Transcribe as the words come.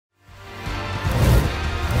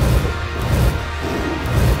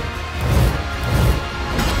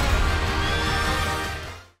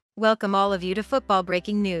Welcome all of you to Football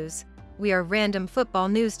Breaking News. We are random football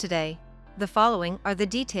news today. The following are the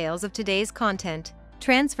details of today's content.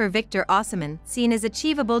 Transfer Victor Osimhen seen as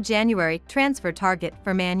achievable January transfer target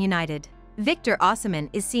for Man United. Victor Osimhen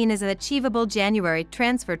is seen as an achievable January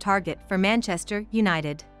transfer target for Manchester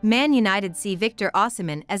United. Man United see Victor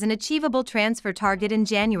Osimhen as an achievable transfer target in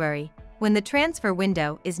January, when the transfer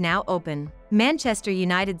window is now open. Manchester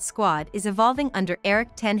United's squad is evolving under Erik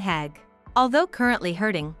Ten Hag. Although currently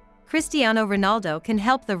hurting, Cristiano Ronaldo can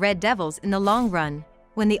help the Red Devils in the long run,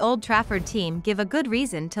 when the Old Trafford team give a good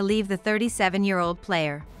reason to leave the 37-year-old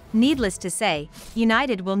player. Needless to say,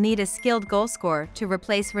 United will need a skilled goalscorer to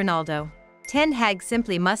replace Ronaldo. Ten Hag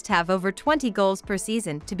simply must have over 20 goals per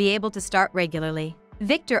season to be able to start regularly.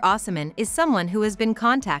 Victor Osimhen is someone who has been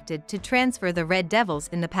contacted to transfer the Red Devils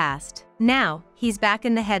in the past. Now, he's back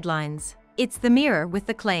in the headlines. It's the Mirror with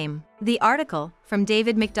the claim. The article, from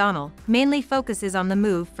David McDonnell, mainly focuses on the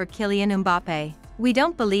move for Kylian Mbappe. We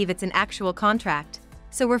don't believe it's an actual contract,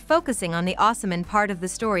 so we're focusing on the Osimhen part of the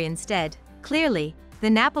story instead. Clearly, the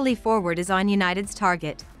Napoli forward is on United's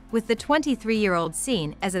target, with the 23-year-old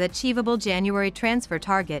seen as an achievable January transfer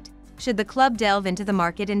target, should the club delve into the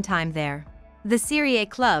market in time there. The Serie A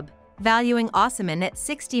club, valuing Osimhen at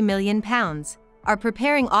 £60 million, are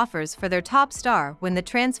preparing offers for their top star when the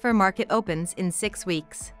transfer market opens in 6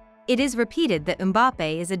 weeks. It is repeated that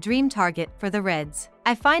Mbappe is a dream target for the Reds.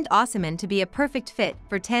 I find Osimhen to be a perfect fit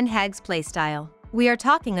for Ten Hag's playstyle. We are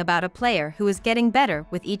talking about a player who is getting better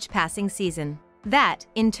with each passing season. That,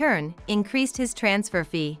 in turn, increased his transfer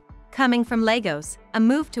fee. Coming from Lagos, a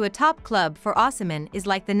move to a top club for Osimhen is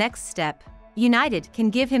like the next step. United can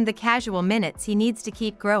give him the casual minutes he needs to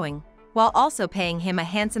keep growing, while also paying him a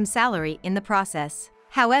handsome salary in the process.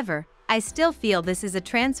 However, I still feel this is a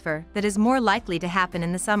transfer that is more likely to happen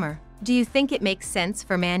in the summer. Do you think it makes sense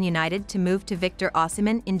for Man United to move to Victor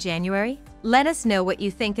Osimhen in January? Let us know what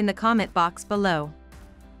you think in the comment box below.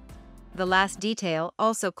 The last detail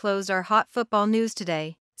also closed our hot football news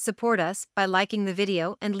today. Support us by liking the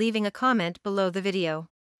video and leaving a comment below the video.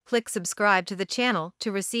 Click subscribe to the channel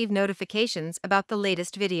to receive notifications about the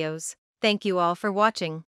latest videos. Thank you all for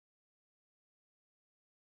watching.